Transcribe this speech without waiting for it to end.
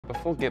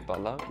before Git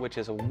Butler, which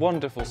is a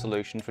wonderful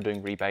solution for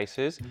doing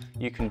rebases.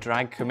 You can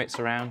drag commits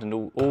around and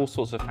all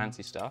sorts of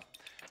fancy stuff.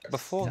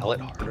 Sell it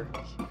harder.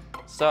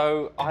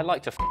 So I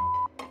like to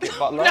Git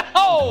Butler.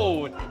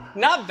 No,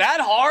 not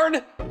that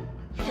hard.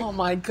 Oh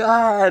my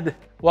God.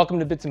 Welcome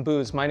to Bits and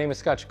Booze. My name is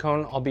Scott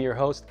Chacon. I'll be your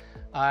host.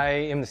 I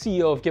am the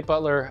CEO of Git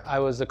Butler. I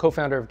was the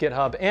co-founder of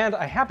GitHub, and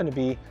I happen to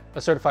be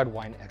a certified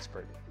wine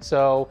expert.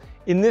 So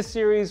in this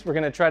series, we're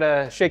gonna try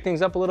to shake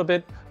things up a little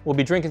bit. We'll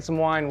be drinking some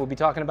wine, we'll be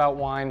talking about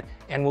wine,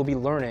 and we'll be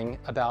learning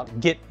about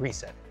Git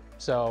Reset.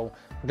 So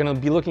we're gonna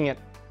be looking at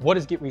what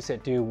does Git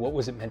Reset do? What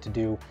was it meant to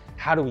do?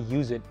 How do we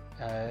use it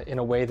in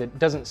a way that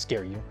doesn't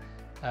scare you?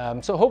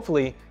 So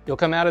hopefully you'll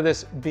come out of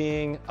this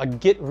being a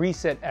Git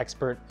Reset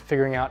expert,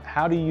 figuring out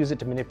how to use it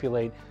to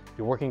manipulate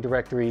your working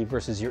directory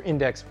versus your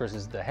index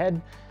versus the head.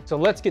 So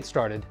let's get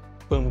started.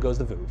 Boom goes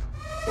the Voov.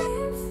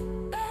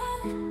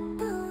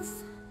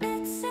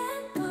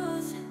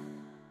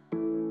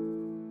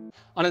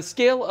 On a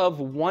scale of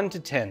 1 to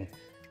 10,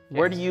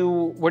 where do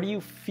you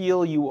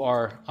feel you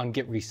are on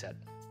Git Reset?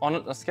 On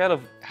a scale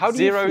of How do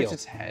 0 you feel? to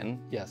 10,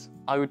 Yes.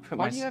 I would put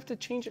Why do you have to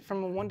change it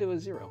from a 1 to a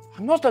 0?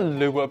 I'm not a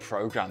Lua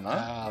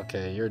programmer.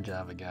 Okay, you're a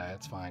Java guy,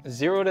 that's fine.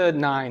 0 to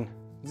 9.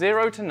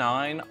 0 to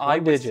 9, I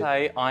would digit.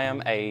 say I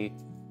am a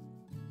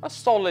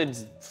solid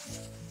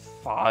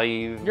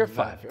 5. You're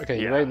 5. Okay,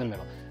 Yeah. you're right in the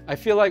middle. I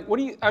feel like,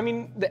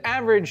 the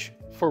average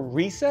for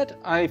Reset,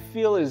 I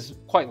feel is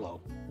quite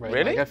low. Right?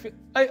 Really? Like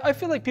I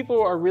feel like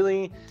people are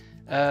really,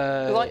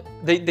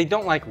 they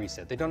don't like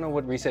Reset. They don't know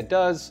what Reset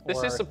does.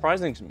 This is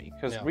surprising to me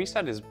because Yeah.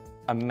 Reset is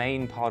a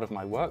main part of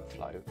my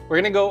workflow. We're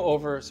gonna go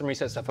over some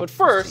Reset stuff, but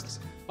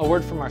first, a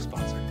word from our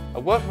sponsor. A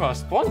word from our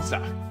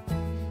sponsor.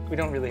 We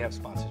don't really have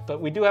sponsors,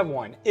 but we do have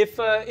wine. If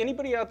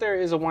anybody out there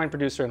is a wine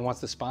producer and wants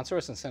to sponsor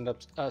us and send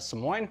us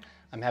some wine,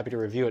 I'm happy to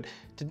review it.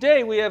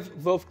 Today we have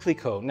Veuve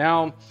Clicquot.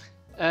 Now,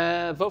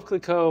 Veuve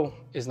Clicquot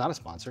is not a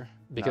sponsor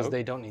because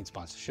they don't need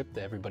sponsorship.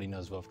 Everybody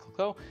knows Veuve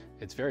Clicquot.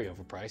 It's very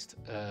overpriced.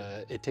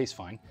 It tastes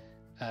fine.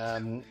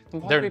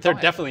 They're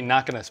definitely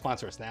not going to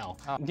sponsor us now.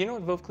 Do you know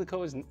what Veuve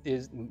Clicquot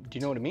is? Do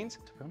you know what it means?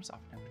 To be honest, I've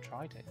never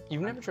tried it.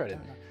 You've never tried it.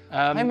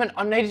 I'm an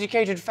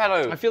uneducated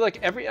fellow. I feel like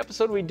every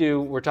episode we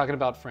do, we're talking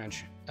about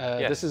French.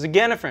 This is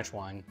again a French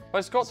wine. Well,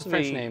 it's got It's a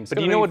French be, name. it's But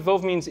do gotta you know be,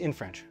 what Veuve means in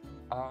French?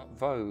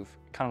 Veuve,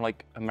 kind of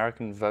like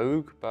American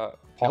Vogue, but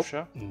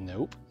posher.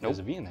 Nope. There's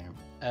a V in there.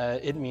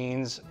 It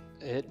means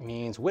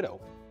widow.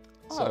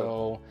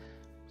 So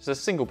It's a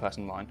single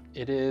person wine.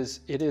 it is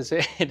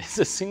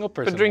a single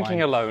person For drinking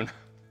wine. alone.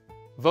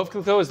 Veuve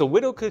Clicquot is the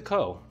Widow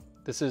Clicquot.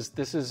 This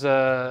is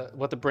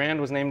what the brand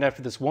was named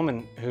after this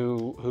woman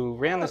who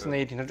ran this in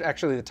the 1800s,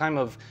 actually the time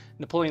of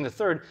Napoleon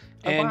III,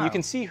 and wow. you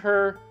can see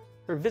her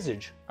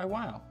visage Oh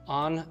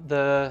on wow.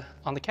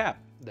 the cap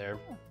there.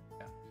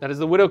 That is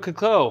the Widow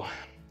Clicquot,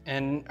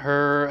 and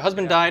her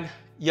husband died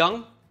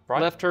young,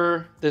 left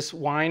her this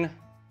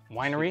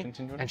winery,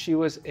 continued and she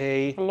was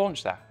a You can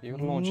launch that. You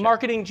can launch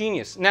marketing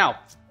genius. Now,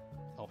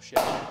 oh shit.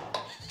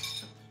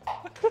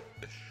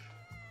 it.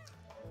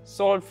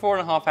 Solid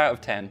 4.5 out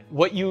of 10.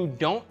 What you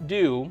don't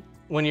do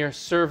when you're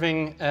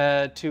serving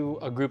to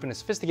a group in a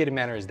sophisticated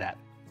manner is that.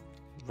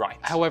 Right.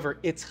 However,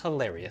 it's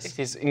hilarious. It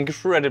is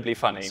incredibly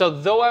funny. So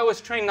though I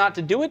was trained not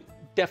to do it,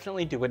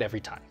 definitely do it every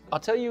time. I'll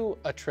tell you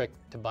a trick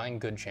to buying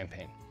good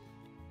champagne.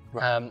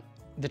 Right.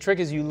 The trick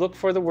is you look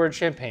for the word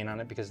champagne on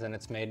it because then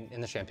it's made in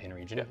the Champagne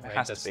region. It right?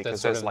 has to be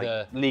because there's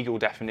like legal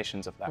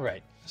definitions of that.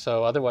 Right.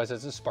 So otherwise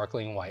it's a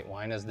sparkling white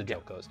wine as the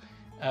joke goes.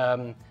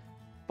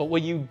 But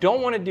what you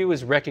don't want to do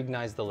is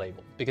recognize the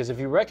label, because if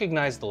you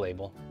recognize the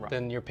label,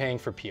 then you're paying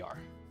for PR.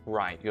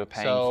 Right, you're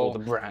paying So for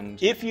the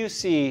brand. if you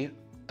see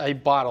a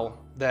bottle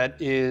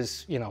that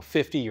is,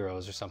 50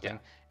 euros or something,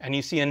 and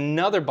you see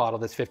another bottle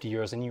that's 50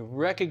 euros and you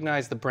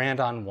recognize the brand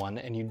on one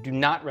and you do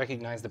not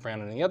recognize the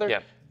brand on the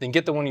other, then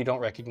get the one you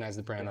don't recognize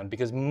the brand on,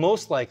 because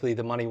most likely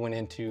the money went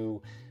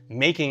into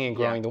making and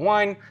growing the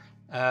wine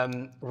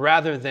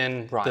rather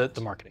than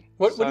the marketing.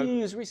 What do you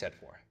use Reset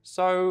for?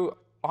 So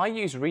I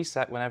use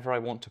Reset whenever I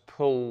want to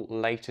pull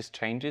latest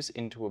changes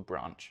into a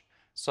branch.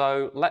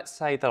 So let's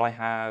say that I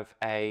have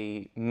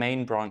a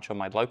main branch on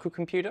my local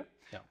computer,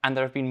 and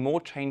there have been more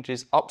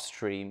changes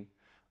upstream.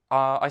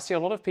 I see a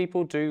lot of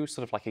people do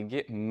sort of like a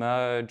git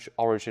merge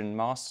origin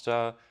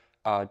master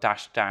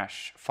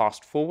 --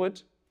 fast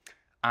forward.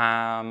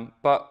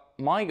 But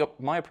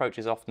my approach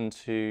is often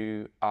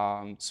to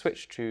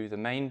switch to the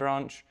main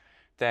branch,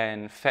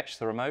 then fetch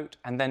the remote,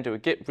 and then do a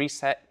git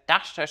reset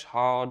 --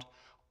 hard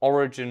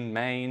origin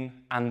main,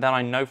 and then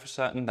I know for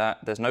certain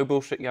that there's no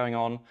bullshit going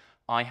on.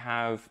 I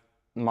have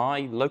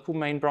my local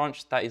main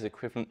branch that is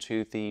equivalent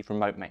to the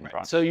remote main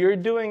branch. So you're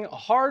doing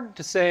hard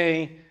to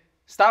say,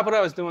 stop what I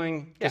was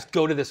doing, just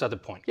go to this other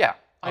point. Yeah,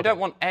 I don't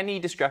want any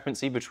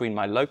discrepancy between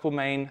my local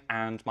main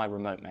and my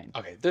remote main.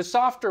 Okay, there's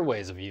softer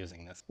ways of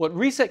using this. What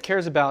Reset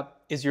cares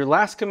about is your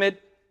last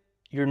commit,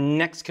 your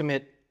next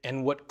commit,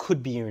 and what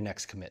could be your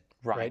next commit,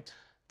 right?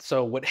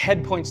 So what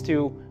head points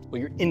to, what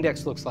your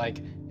index looks like,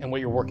 and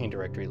what your working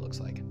directory looks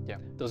like. Yeah.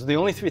 Those are the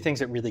only 3 things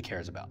it really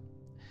cares about.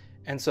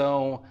 And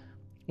so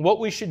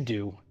what we should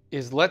do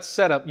is let's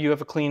set up, you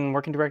have a clean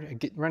working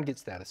directory, run git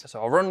status.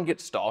 So I'll run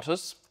git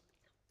status.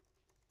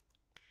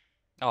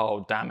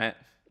 Oh, damn it.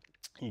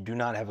 You do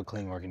not have a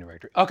clean working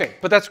directory. Okay,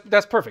 but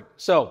that's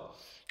perfect. So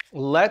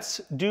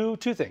let's do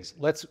two things.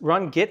 Let's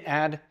run git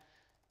add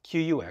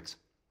qux.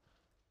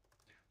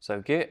 So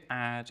git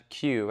add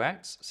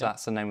qux, so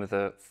that's the name of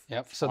the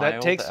So file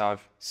that takes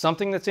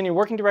something that's in your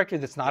working directory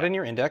that's not in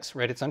your index,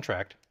 right? It's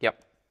untracked.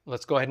 Yep.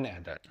 Let's go ahead and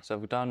add that. So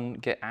we've done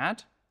git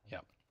add.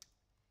 Yep.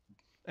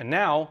 And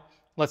now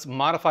let's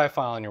modify a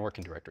file in your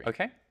working directory.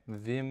 Okay.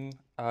 Vim.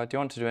 Do you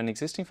want to do an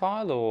existing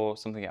file or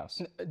something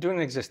else? Do an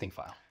existing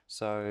file.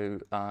 So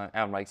out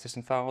of my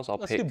existing files, I'll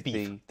Let's pick do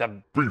beef.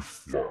 the Beef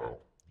file.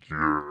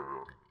 Yeah.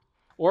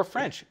 Or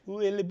French.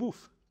 Où est le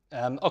bouffe?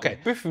 Okay.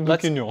 Beef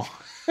let's...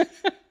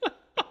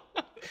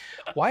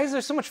 Why is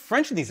there so much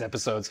French in these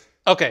episodes?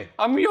 Okay.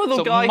 You're the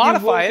so guy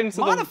modify who it.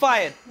 into Modify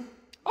it.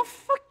 Oh,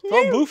 fuck you.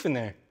 Throw boof in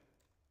there.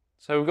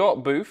 So we've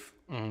got boof.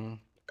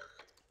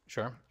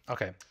 Sure.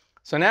 Okay.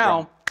 So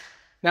now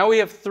we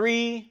have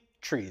 3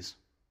 trees.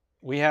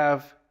 We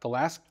have the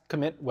last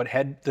commit,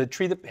 the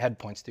tree that head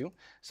points to.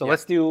 So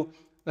let's do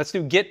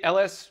git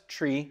ls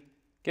tree.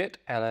 Git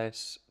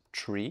ls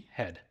tree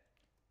Head.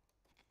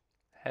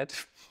 head.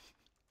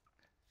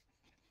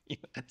 You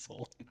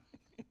asshole.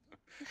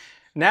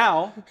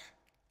 Now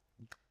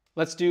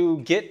let's do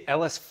git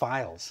ls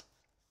files.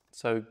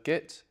 So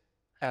git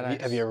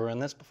ls. Have you ever run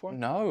this before?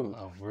 No.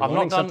 Oh, we're I've not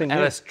learning done something new.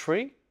 ls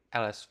tree,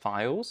 ls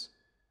files,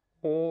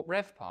 or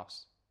rev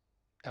pass.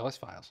 ls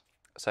files.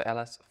 So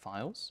ls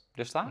files,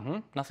 just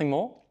that? Nothing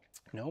more?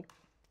 Nope.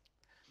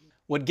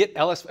 What git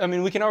ls, I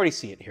mean, we can already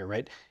see it here,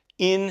 right?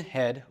 In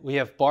head, we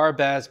have bar,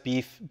 baz,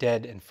 beef,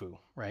 dead, and foo,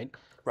 right?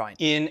 Right.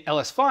 In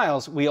ls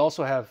files, we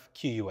also have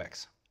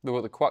qux. We've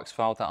got the quux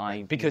file that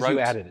I Because wrote you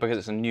added it. because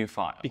it's a new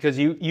file. Because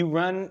you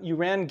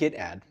ran git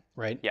add,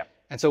 right? Yeah.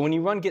 And so when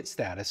you run git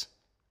status,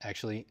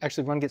 actually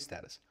run git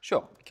status.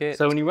 Sure. Git.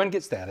 So when you run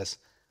git status,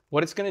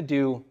 what it's going to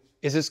do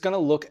is it's going to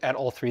look at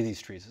all 3 of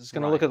these trees. It's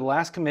going to look at the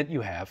last commit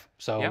you have.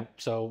 So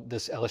so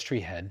this ls tree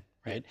head,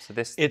 right? So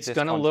it's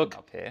going to look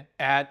up here.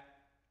 at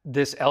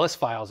this ls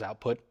files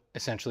output.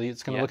 Essentially,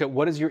 it's going to look at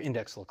what does your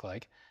index look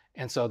like,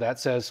 and so that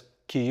says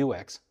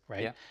qux,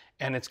 right? Yeah.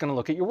 And it's going to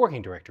look at your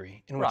working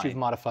directory in which you've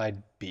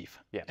modified beef.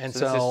 Yeah. And so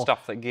this is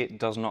stuff that Git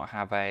does not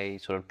have a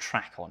sort of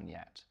track on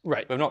yet.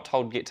 Right. We've not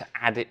told Git to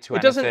add it to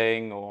doesn't-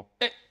 anything or.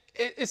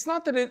 It's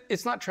not that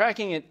it's not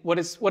tracking it. What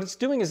it's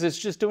doing is it's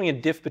just doing a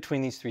diff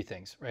between these 3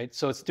 things, right?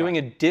 So it's doing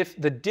a diff.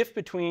 The diff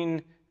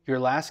between your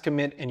last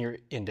commit and your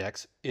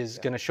index is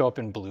going to show up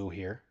in blue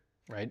here,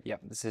 right? Yeah.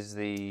 This is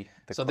the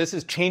So this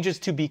is changes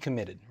to be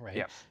committed, right?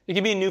 Yeah. It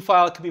can be a new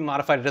file, it could be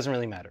modified, it doesn't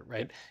really matter,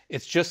 right?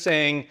 It's just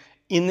saying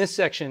in this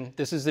section,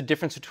 this is the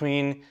difference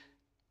between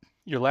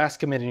your last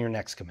commit and your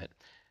next commit,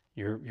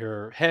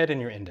 your head and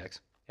your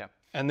index. Yeah.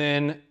 And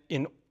then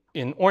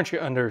in orange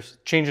here under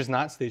changes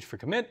not staged for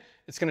commit,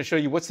 it's going to show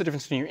you what's the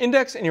difference between your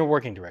index and your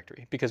working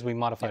directory because we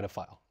modified a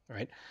file,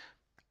 right?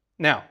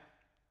 Now,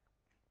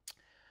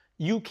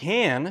 you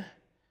can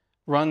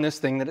run this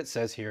thing that it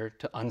says here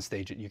to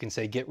unstage it. You can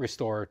say git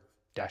restore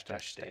dash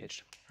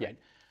staged. Yeah.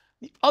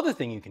 The other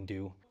thing you can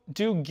do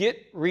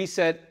git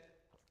reset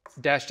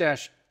dash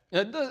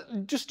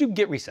just do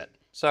git reset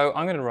So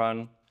I'm going to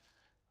run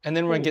and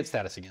then run git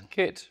status again.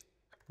 git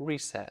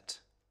reset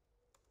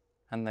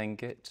and then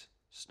git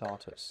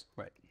status.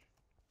 Right.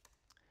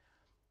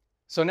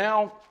 So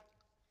now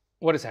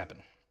what has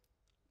happened?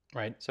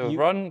 Right. So we've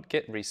run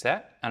git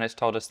reset and it's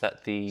told us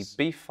that the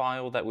beef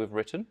file that we've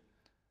written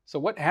So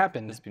what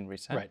happened? has been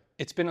reset. Right.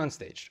 It's been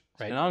unstaged.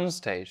 Right. It's been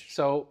unstaged.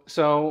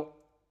 So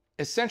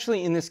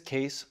essentially in this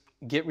case,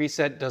 git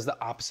reset does the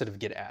opposite of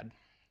git add.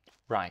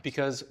 Right.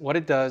 Because what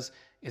it does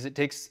is it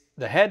takes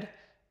the head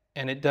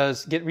and it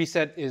does git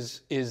reset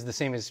is the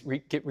same as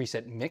git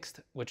reset mixed,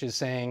 which is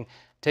saying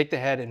take the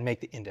head and make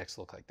the index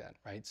look like that,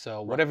 right?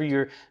 So whatever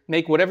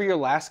your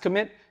last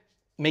commit,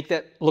 make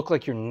that look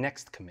like your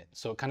next commit.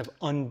 So it kind of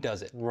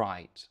undoes it.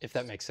 Right. If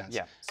that makes sense.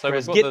 Yeah. So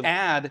whereas we've got git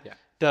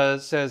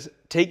add says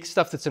take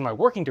stuff that's in my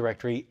working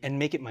directory and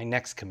make it my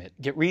next commit.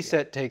 Git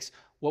reset takes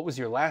what was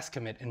your last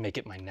commit and make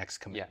it my next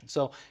commit. Yeah.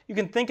 So you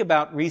can think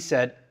about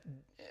reset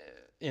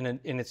in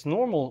its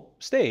normal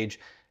stage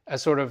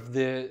as sort of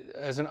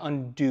as an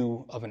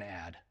undo of an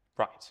add.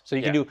 Right. So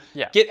you can do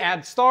Yeah. git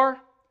add star.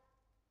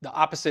 The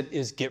opposite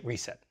is git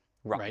reset.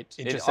 Right.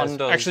 It It just says,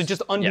 undoes- actually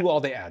just undo all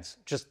the adds.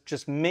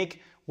 Just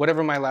make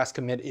whatever my last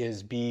commit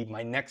is be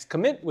my next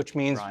commit, which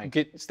means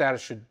git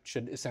status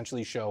should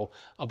essentially show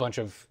a bunch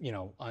of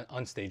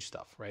unstaged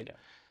stuff, right?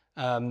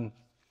 Yeah.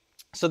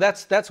 So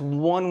that's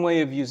one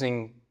way of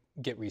using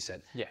git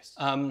reset. Yes.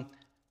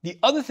 The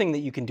other thing that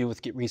you can do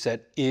with git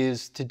reset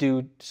is to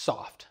do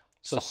soft.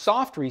 So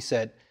soft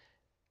reset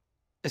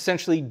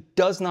essentially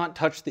does not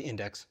touch the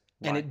index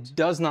and it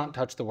does not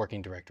touch the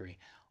working directory.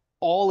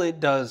 All it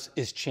does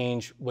is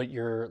change what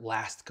your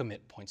last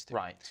commit points to.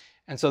 Right.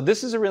 And so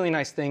this is a really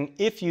nice thing.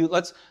 If you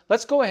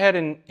let's go ahead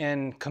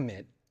and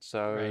commit.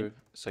 So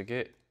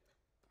git.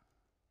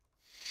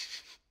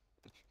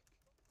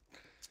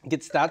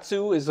 Git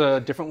statsu is a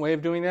different way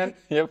of doing that.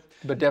 Yep.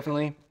 But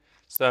definitely.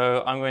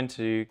 So I'm going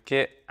to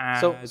git add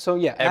So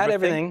yeah, add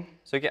everything.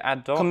 So git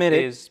add dot Commit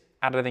it. is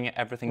add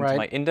everything to Right.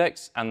 my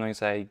index, and then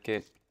say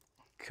git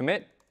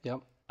commit. Yep.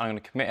 I'm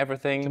going to commit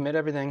everything. Commit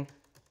everything.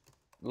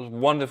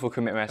 Wonderful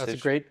commit message. That's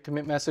a great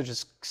commit message.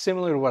 It's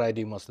similar to what I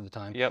do most of the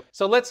time. Yep.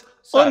 So let's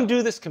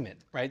undo this commit,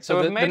 right? So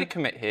I've made a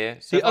commit here.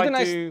 So the if other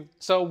I do...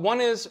 so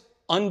one is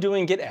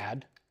undoing git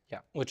add, Yeah.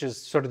 which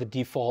is sort of the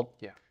default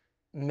Yeah.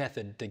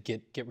 method that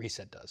git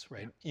reset does,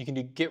 right? You can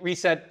do git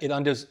reset, it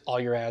undoes all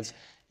your adds.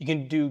 You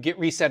can do git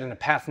reset in a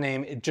path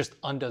name, it just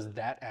undoes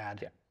that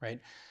add, right?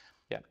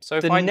 Yeah. So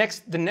if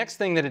the next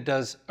thing that it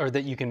does, or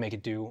that you can make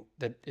it do,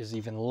 that is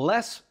even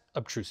less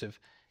obtrusive,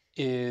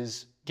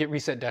 is git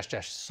reset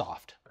 --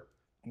 soft.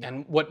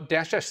 And what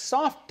 --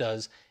 soft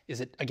does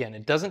is it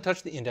doesn't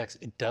touch the index,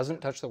 it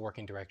doesn't touch the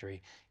working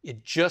directory,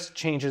 it just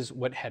changes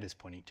what head is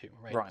pointing to,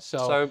 right? Right.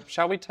 So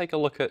shall we take a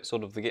look at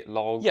sort of the git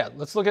log? Yeah,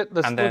 let's look at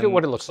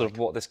what it looks sort like. of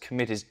what this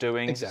commit is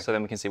doing, Exactly. so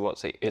then we can see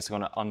what it's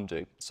going to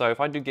undo. So if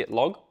I do git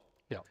log,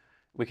 Yeah.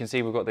 we can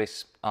see we've got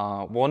this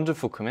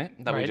wonderful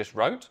commit that we just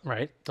wrote.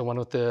 Right, the one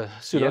with the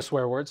pseudo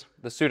swear words.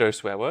 The pseudo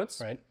swear words.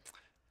 Right.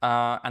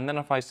 And then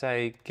if I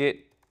say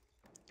git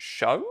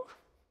show.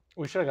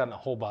 We should have gotten a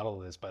whole bottle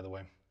of this, by the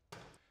way.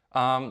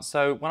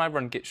 So when I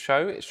run git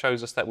show, it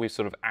shows us that we've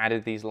sort of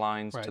added these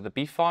lines to the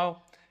B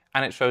file,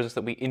 and it shows us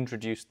that we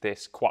introduced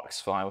this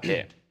quux file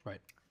here. Right.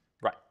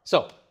 Right.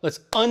 So let's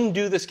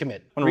undo this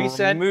commit.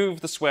 Reset. Remove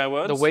the swear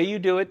words. The way you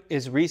do it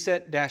is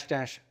reset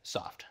 --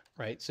 soft,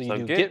 right? So you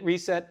do git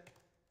reset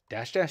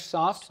 --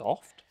 soft,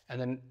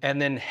 and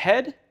then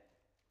head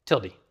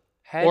tilde.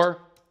 Head,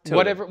 or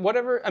tilde.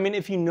 whatever. I mean,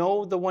 if you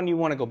know the one you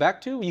want to go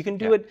back to, you can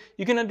do it.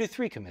 You can undo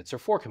 3 commits or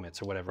 4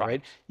 commits or whatever,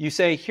 right? You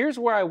say, here's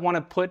where I want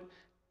to put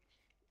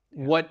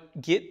what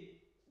Git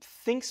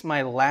thinks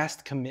my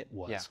last commit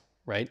was,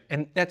 right?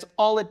 And that's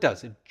all it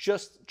does. It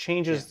just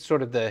changes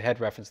sort of the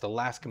head reference, the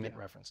last commit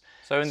reference.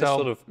 So in this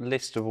sort of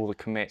list of all the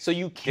commits, so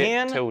you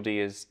can git tilde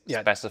is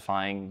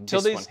specifying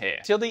this one here.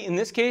 Tilde, in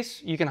this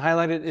case, you can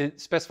highlight it.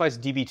 It specifies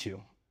DB2.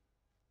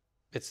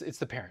 It's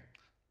the parent.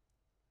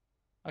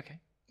 Okay.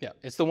 Yeah,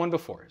 it's the one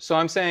before. So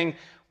I'm saying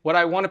what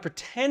I want to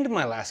pretend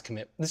my last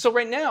commit. So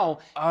right now,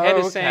 head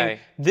is saying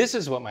this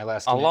is what my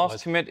last commit was. Our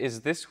last commit is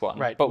this one.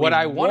 Right. But what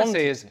I want to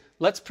say is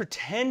let's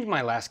pretend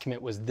my last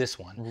commit was this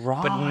one,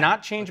 but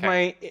not change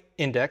my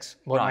index,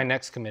 what my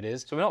next commit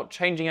is. So we're not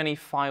changing any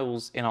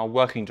files in our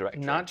working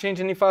directory. Not change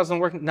any files in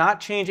working. Not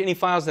change any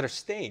files that are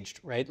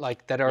staged, right?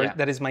 Like that are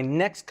that is my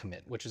next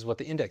commit, which is what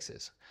the index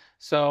is.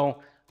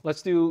 So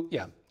let's do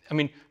I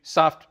mean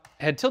soft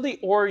head tilde,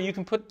 or you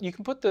can put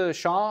the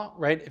SHA,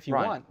 right, if you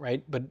want,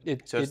 right? But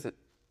it's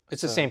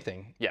the same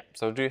thing. Yeah,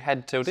 so do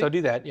head tilde. So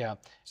do that, yeah.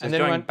 So and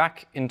then going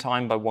back in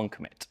time by 1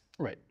 commit.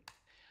 Right.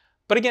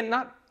 But again,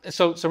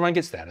 so run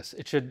git status.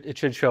 It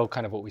should show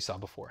kind of what we saw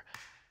before.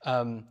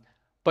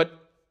 But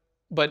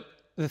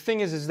the thing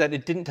is that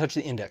it didn't touch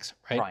the index,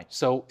 right? Right.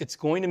 So it's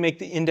going to make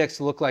the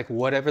index look like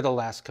whatever the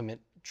last commit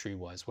tree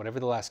was, whatever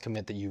the last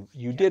commit that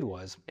you did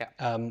was.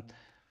 Yeah.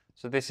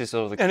 So this is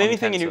sort of the and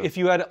anything if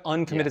you had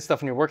uncommitted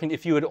stuff in your working,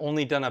 if you had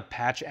only done a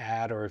patch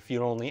add, or if you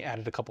had only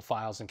added a couple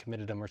files and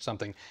committed them or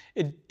something,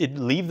 it'd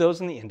leave those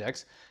in the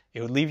index.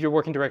 It would leave your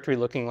working directory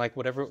looking like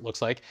whatever it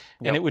looks like,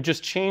 and it would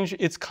just change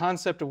its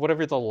concept of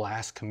whatever the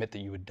last commit that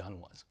you had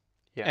done was.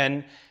 Yeah.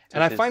 And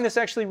I find this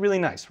actually really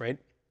nice, right?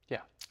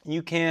 Yeah.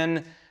 You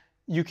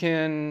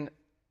can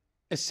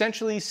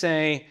essentially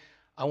say,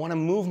 I want to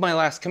move my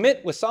last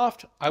commit with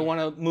soft. I want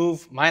to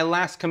move my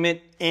last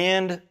commit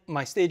and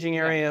my staging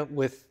area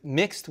with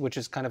mixed, which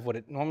is kind of what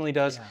it normally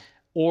does.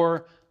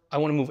 Or I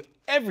want to move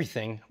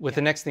everything with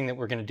the next thing that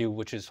we're going to do,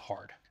 which is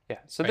hard. Yeah.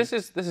 So this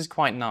is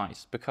quite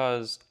nice,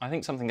 because I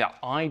think something that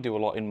I do a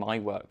lot in my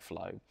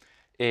workflow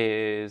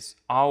is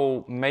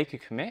I'll make a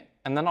commit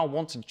and then I'll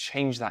want to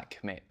change that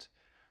commit.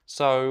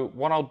 So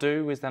what I'll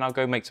do is then I'll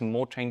go make some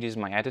more changes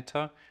in my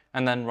editor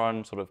and then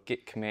run sort of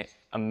git commit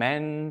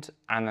amend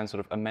and then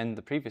sort of amend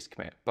the previous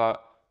commit.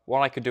 But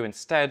what I could do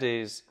instead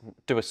is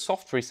do a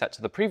soft reset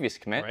to the previous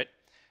commit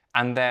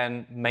and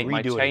then make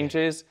my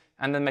changes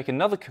and then make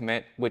another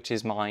commit, which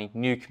is my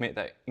new commit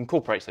that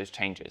incorporates those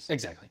changes.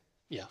 Exactly.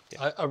 Yeah.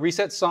 A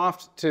reset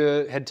soft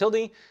to head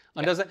tilde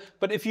undoes that.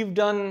 But if you've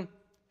done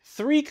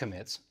 3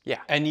 commits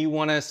and you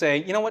want to say,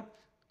 you know what,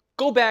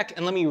 go back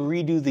and let me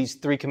redo these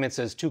 3 commits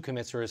as 2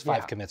 commits or as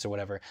 5 commits or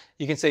whatever.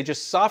 You can say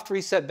just soft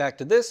reset back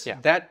to this.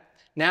 That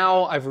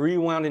now I've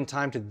rewound in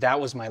time to that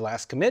was my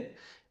last commit,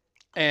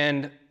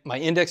 and my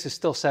index is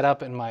still set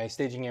up and my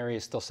staging area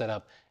is still set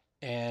up,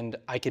 and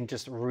I can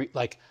just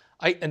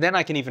and then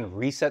I can even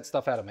reset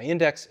stuff out of my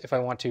index if I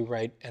want to,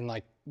 right? And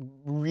like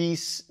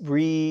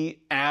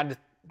re-add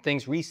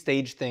things,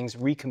 restage things,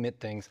 recommit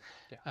things,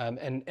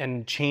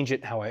 and change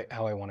it how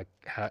I want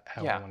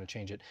to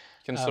change it.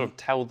 You can sort of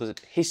tell the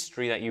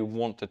history that you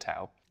want to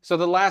tell. So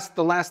the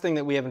last thing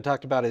that we haven't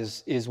talked about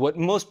is what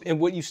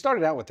you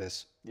started out with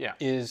this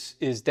is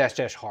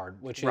 --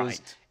 hard, which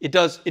is it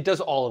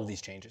does all of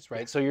these changes,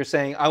 right? So you're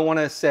saying I want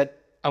to set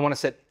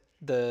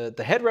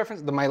the head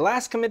reference, my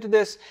last commit to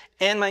this,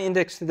 and my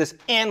index to this,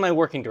 and my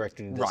working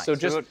directory to this. Right.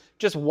 So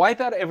just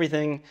wipe out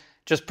everything.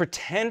 Just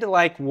pretend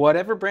like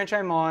whatever branch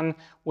I'm on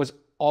was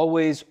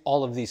always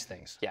all of these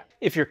things. Yeah.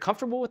 If you're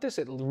comfortable with this,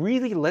 it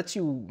really lets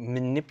you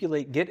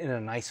manipulate Git in a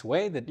nice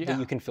way that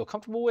you can feel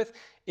comfortable with.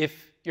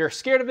 If you're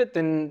scared of it,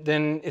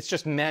 then it's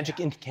just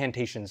magic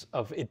incantations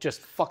of it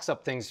just fucks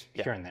up things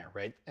here and there,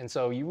 right? And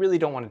so you really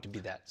don't want it to be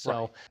that.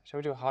 So shall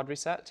we do a hard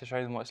reset to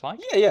show them what it's like?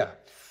 yeah.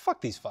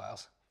 Fuck these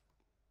files.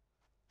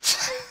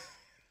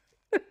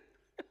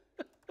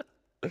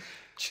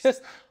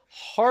 Just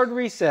hard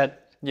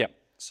reset. Yeah.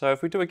 So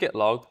if we do a git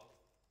log,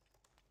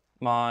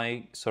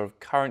 my sort of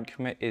current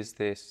commit is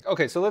this.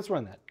 Okay, so let's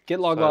run that. Git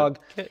log.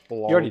 Git You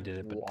already did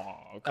it, but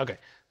log. okay.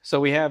 So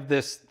we have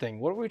this thing.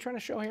 What were we trying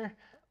to show here?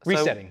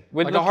 Resetting,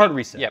 we're like a hard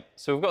reset. Yep.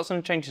 So we've got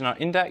some changes in our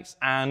index,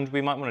 and we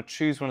might want to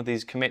choose one of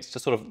these commits to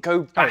sort of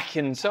go back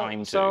in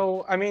time to.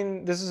 So I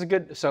mean, this is a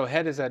good. So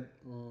head is that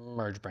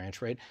merge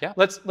branch, right? Yeah.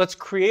 Let's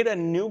create a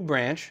new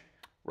branch,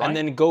 and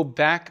then go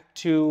back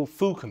to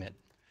foo commit.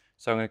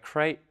 So I'm going to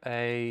create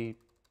a.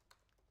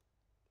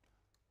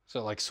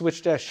 So like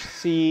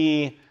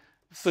switch-c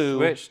foo.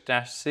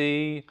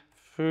 Switch-c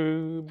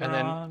foo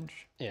branch.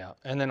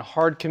 And then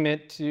hard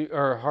commit to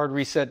or hard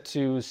reset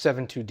to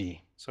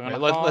 7.2d. So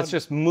let's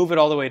just move it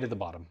all the way to the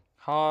bottom.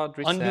 Hard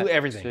reset Undo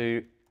everything.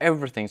 to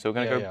everything. So we're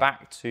going to go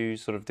back to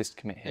sort of this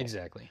commit here.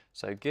 Exactly.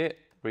 So git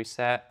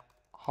reset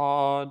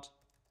hard,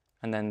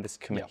 and then this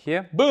commit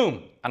here.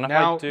 Boom. And if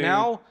now I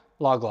do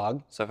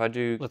log. So if I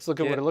do let's look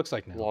at what it looks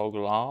like now.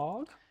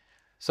 Log.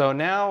 So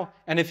now,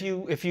 and if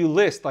you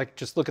list, like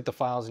just look at the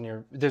files in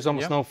your, there's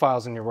almost no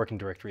files in your working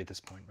directory at this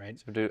point, right?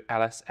 So do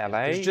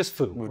lsla. It's just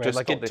foo, We've right? just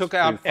Like got it this took foo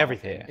out file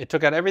everything. here. It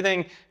took out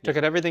everything, took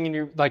out everything in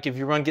your, like if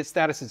you run git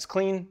status, it's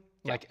clean.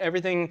 Like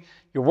everything,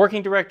 your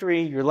working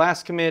directory, your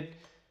last commit,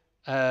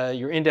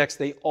 your index,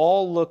 they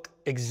all look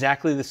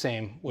exactly the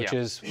same, which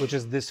is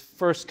this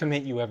first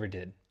commit you ever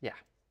did. Yeah.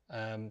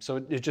 So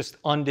it just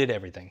undid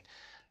everything.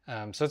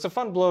 So it's a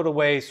fun blow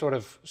away sort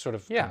of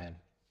command.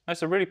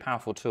 It's a really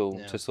powerful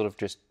tool to sort of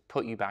just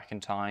put you back in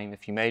time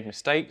if you made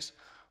mistakes,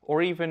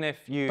 or even if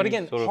you. But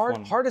again, sort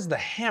of hard is the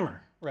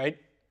hammer, right?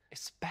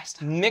 It's the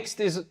best. Mixed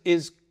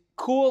is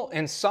cool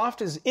and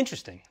soft is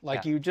interesting.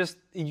 Like you just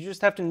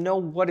have to know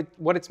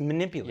what it's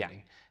manipulating.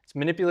 Yeah. It's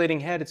manipulating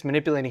head. It's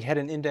manipulating head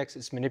and index.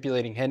 It's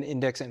manipulating head,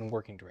 index, and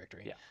working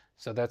directory. Yeah.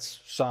 So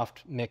that's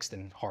soft, mixed,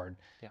 and hard.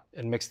 Yeah.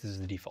 And mixed is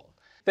the default.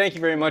 Thank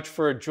you very much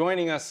for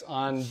joining us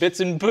on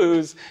Bits and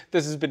Booze.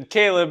 This has been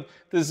Caleb.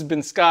 This has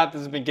been Scott. This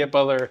has been Git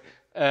Butler.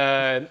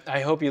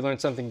 I hope you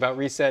learned something about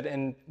reset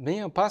and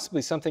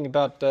possibly something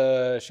about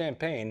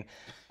champagne.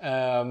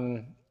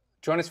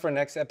 Join us for our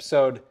next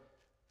episode.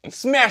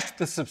 Smash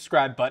the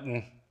subscribe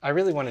button. I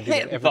really want to do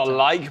that every time. Hit the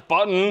like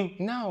button.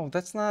 No,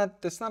 that's not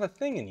a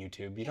thing in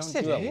YouTube. You don't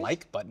do a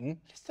like button.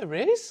 Yes, there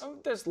is. Oh,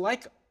 there's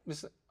like.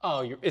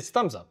 Oh, it's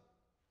thumbs up.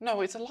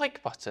 No, it's a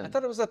like button. I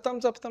thought it was a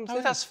thumbs up, thumbs down.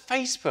 No, that's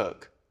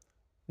Facebook.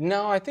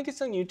 No, I think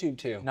it's on YouTube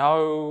too.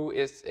 No,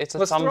 it's a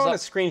Let's thumbs throw in up. a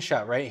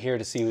screenshot right here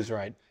to see who's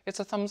right. It's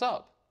a thumbs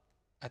up.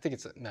 I think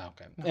it's no.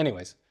 Okay.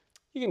 Anyways,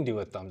 you can do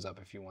a thumbs up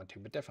if you want to,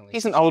 but definitely.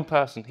 He's an old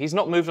person. He's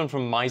not moved on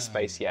from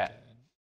MySpace yet.